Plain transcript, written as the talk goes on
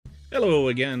Hello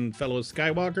again, fellow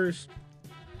Skywalkers.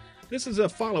 This is a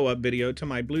follow-up video to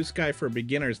my Blue Sky for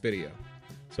Beginners video.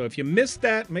 So if you missed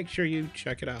that, make sure you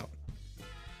check it out.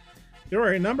 There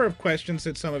were a number of questions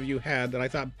that some of you had that I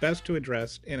thought best to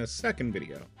address in a second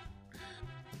video.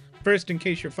 First, in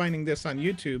case you're finding this on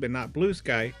YouTube and not Blue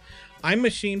Sky, I'm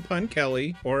Machine Pun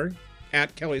Kelly, or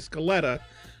at Kelly Scaletta,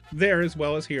 there as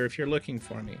well as here if you're looking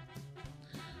for me.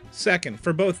 Second,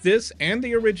 for both this and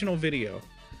the original video,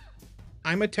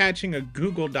 I'm attaching a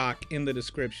Google Doc in the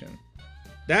description.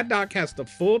 That doc has the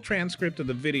full transcript of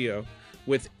the video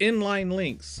with inline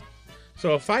links.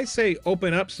 So if I say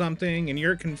open up something and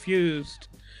you're confused,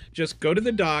 just go to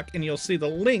the doc and you'll see the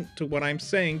link to what I'm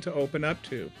saying to open up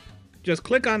to. Just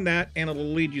click on that and it'll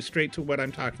lead you straight to what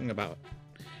I'm talking about.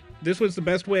 This was the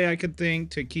best way I could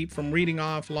think to keep from reading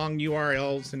off long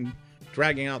URLs and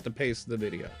dragging out the pace of the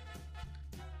video.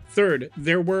 Third,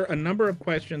 there were a number of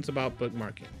questions about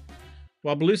bookmarking.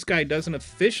 While Blue Sky doesn't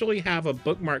officially have a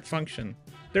bookmark function,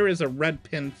 there is a red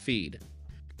pin feed.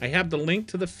 I have the link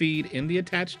to the feed in the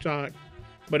attached doc,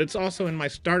 but it's also in my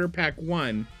Starter Pack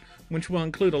 1, which will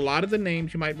include a lot of the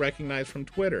names you might recognize from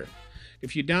Twitter.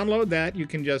 If you download that, you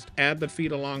can just add the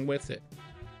feed along with it.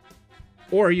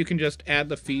 Or you can just add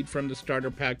the feed from the Starter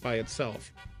Pack by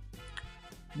itself.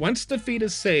 Once the feed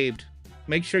is saved,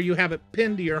 make sure you have it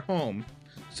pinned to your home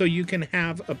so you can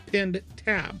have a pinned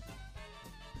tab.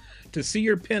 To see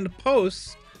your pinned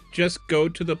posts, just go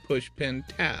to the Push Pin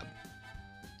tab.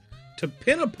 To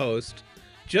pin a post,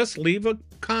 just leave a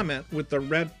comment with the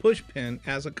red push pin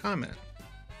as a comment.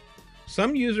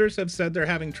 Some users have said they're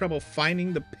having trouble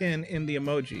finding the pin in the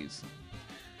emojis.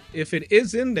 If it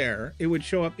is in there, it would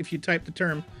show up if you type the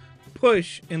term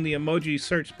push in the emoji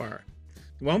search bar.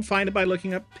 You won't find it by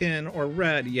looking up pin or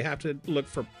red, you have to look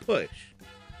for push.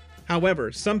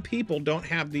 However, some people don't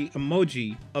have the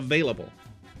emoji available.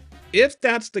 If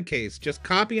that's the case, just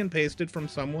copy and paste it from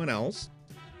someone else,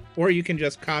 or you can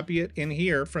just copy it in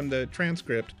here from the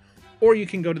transcript, or you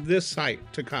can go to this site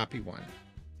to copy one.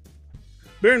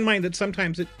 Bear in mind that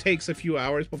sometimes it takes a few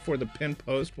hours before the pinned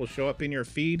post will show up in your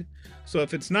feed, so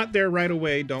if it's not there right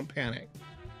away, don't panic.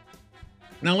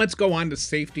 Now let's go on to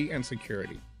safety and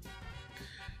security.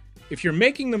 If you're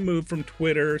making the move from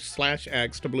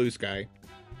Twitter/X to Blue Sky,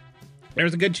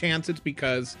 there's a good chance it's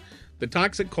because the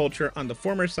toxic culture on the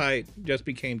former site just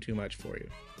became too much for you.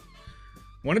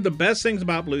 One of the best things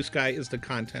about Blue Sky is the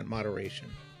content moderation.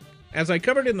 As I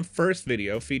covered in the first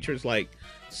video, features like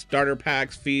starter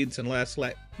packs, feeds, and less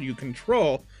let you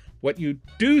control what you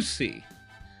do see.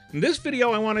 In this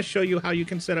video, I want to show you how you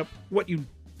can set up what you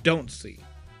don't see.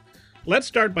 Let's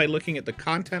start by looking at the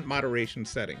content moderation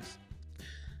settings.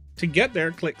 To get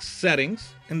there, click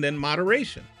Settings and then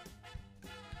Moderation.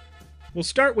 We'll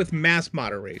start with mass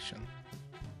moderation.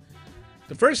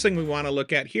 The first thing we want to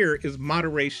look at here is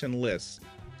moderation lists.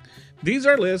 These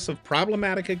are lists of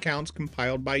problematic accounts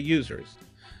compiled by users.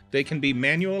 They can be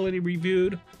manually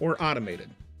reviewed or automated.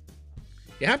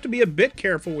 You have to be a bit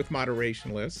careful with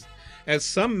moderation lists, as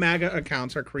some MAGA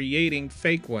accounts are creating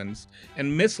fake ones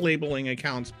and mislabeling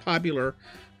accounts popular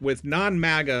with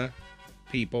non-MAGA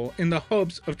people in the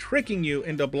hopes of tricking you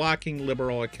into blocking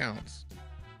liberal accounts.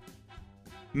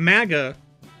 MAGA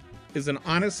is an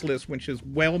honest list which is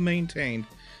well maintained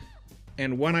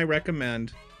and one I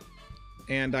recommend,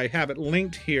 and I have it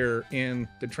linked here in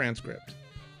the transcript.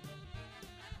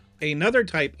 Another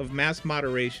type of mass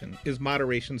moderation is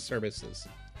moderation services.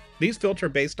 These filter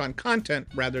based on content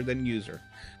rather than user.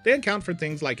 They account for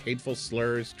things like hateful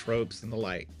slurs, tropes, and the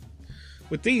like.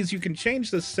 With these, you can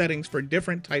change the settings for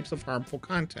different types of harmful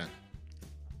content.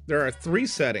 There are 3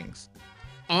 settings.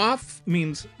 Off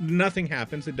means nothing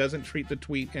happens, it doesn't treat the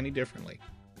tweet any differently.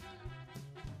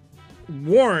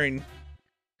 Warn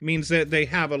means that they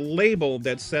have a label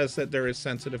that says that there is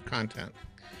sensitive content.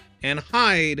 And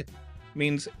hide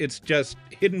means it's just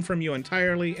hidden from you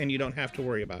entirely and you don't have to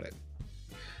worry about it.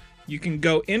 You can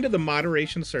go into the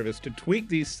moderation service to tweak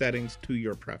these settings to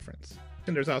your preference.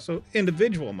 And there's also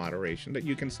individual moderation that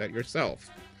you can set yourself.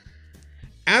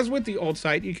 As with the old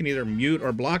site, you can either mute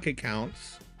or block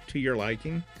accounts to your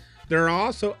liking. There are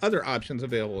also other options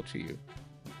available to you.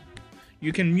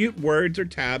 You can mute words or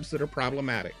tabs that are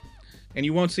problematic, and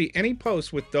you won't see any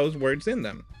posts with those words in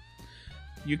them.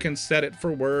 You can set it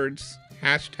for words,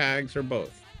 hashtags, or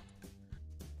both.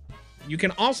 You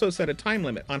can also set a time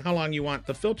limit on how long you want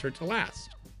the filter to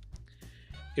last.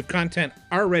 If content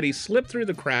already slipped through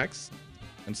the cracks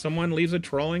and someone leaves a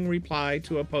trolling reply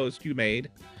to a post you made,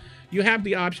 you have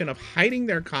the option of hiding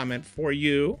their comment for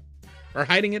you or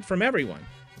hiding it from everyone.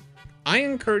 I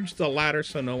encourage the latter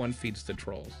so no one feeds the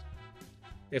trolls.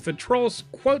 If a troll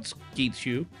quote skeets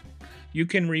you, You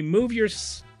can remove your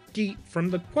skeet from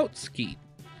the quote skeet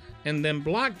and then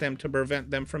block them to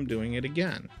prevent them from doing it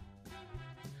again.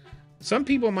 Some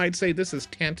people might say this is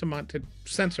tantamount to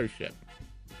censorship,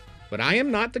 but I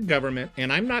am not the government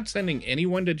and I'm not sending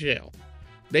anyone to jail.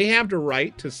 They have the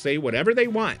right to say whatever they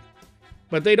want,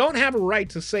 but they don't have a right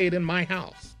to say it in my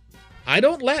house. I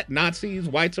don't let Nazis,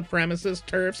 white supremacists,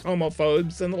 TERFs,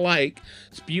 homophobes, and the like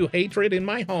spew hatred in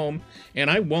my home, and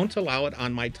I won't allow it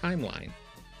on my timeline.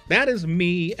 That is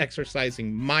me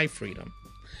exercising my freedom.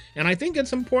 And I think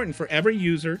it's important for every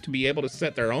user to be able to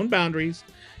set their own boundaries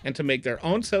and to make their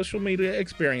own social media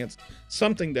experience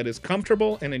something that is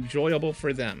comfortable and enjoyable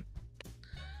for them.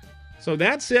 So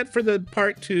that's it for the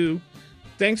part 2.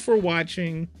 Thanks for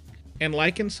watching, and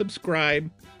like and subscribe,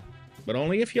 but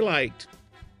only if you liked.